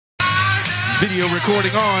Video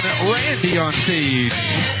recording on Randy on stage.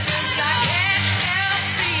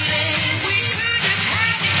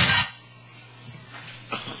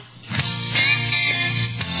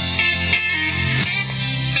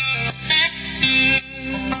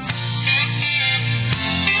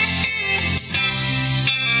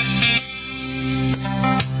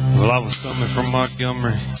 Well, I was coming from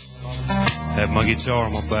Montgomery, had my guitar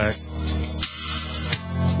on my back,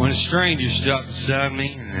 when a stranger stopped beside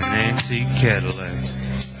me in an antique Cadillac.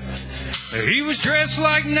 He was dressed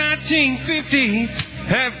like 1950s,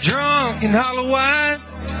 half drunk and hollow-eyed.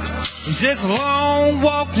 He said, "It's a long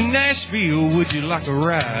walk to Nashville, would you like a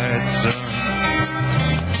ride, son?"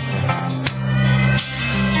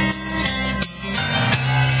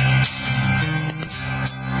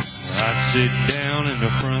 I sit down in the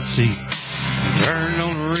front seat, turn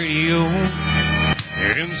on the radio.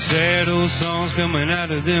 Them sad old songs coming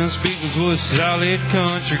out of them speakers was solid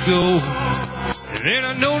country gold. And then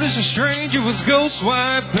I noticed a stranger was ghost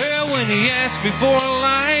white pale when he asked me for a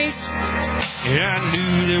light. And I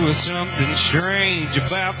knew there was something strange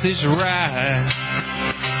about this ride.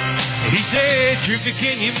 He said, "Trippy,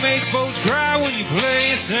 can you make folks cry when you play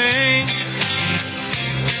and sing?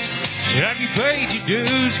 Have you paid your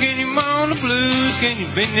dues? Can you moan the blues? Can you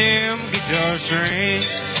bend them guitar strings?"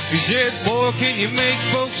 He said, "Boy, can you make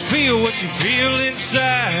folks feel what you feel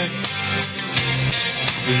inside?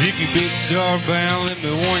 'Cause if you're big star bound, let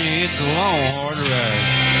me warn you, it's a long, hard ride."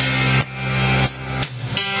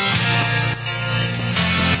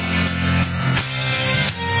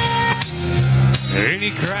 And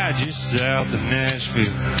he cried just south of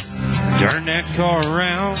Nashville. Turn that car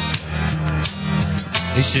around.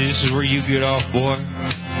 He said, "This is where you get off, boy,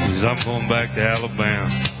 'cause I'm going back to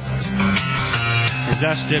Alabama." As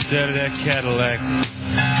I stepped out of that Cadillac,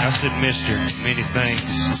 I said, "Mister, many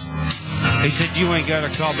thanks." He said, "You ain't got to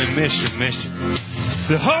call me mister.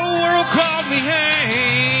 The whole world called me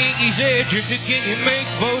Hank." He said, "Trippy, can you make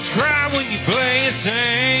folks cry when you play and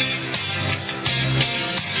sing?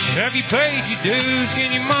 Have you paid your dues?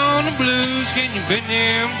 Can you moan the blues? Can you bend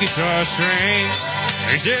them guitar strings?"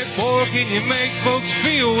 He said, "Boy, can you make folks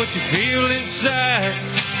feel what you feel inside?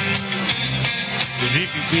 'Cause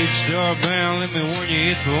if you're big star bound, let me warn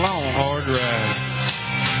you, it's a long, hard ride."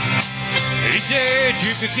 He said,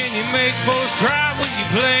 "Trippy, can you make folks cry when you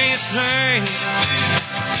play and sing?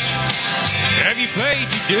 Have you paid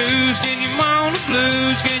your dues? Can you moan the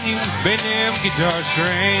blues? Can you bend them guitar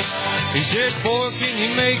strings?" He said, "Boy, can you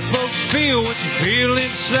make folks feel what you feel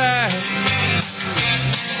inside?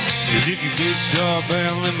 'Cause if you're big star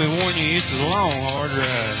bound, let me warn you, it's a long, hard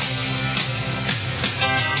ride.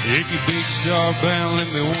 If you're big star bound, let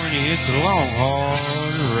me warn you, it's a long,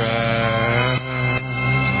 hard ride."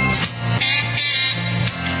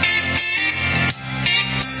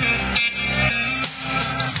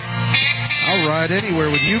 I'll ride anywhere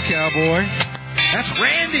with you, cowboy. That's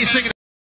Randy singing.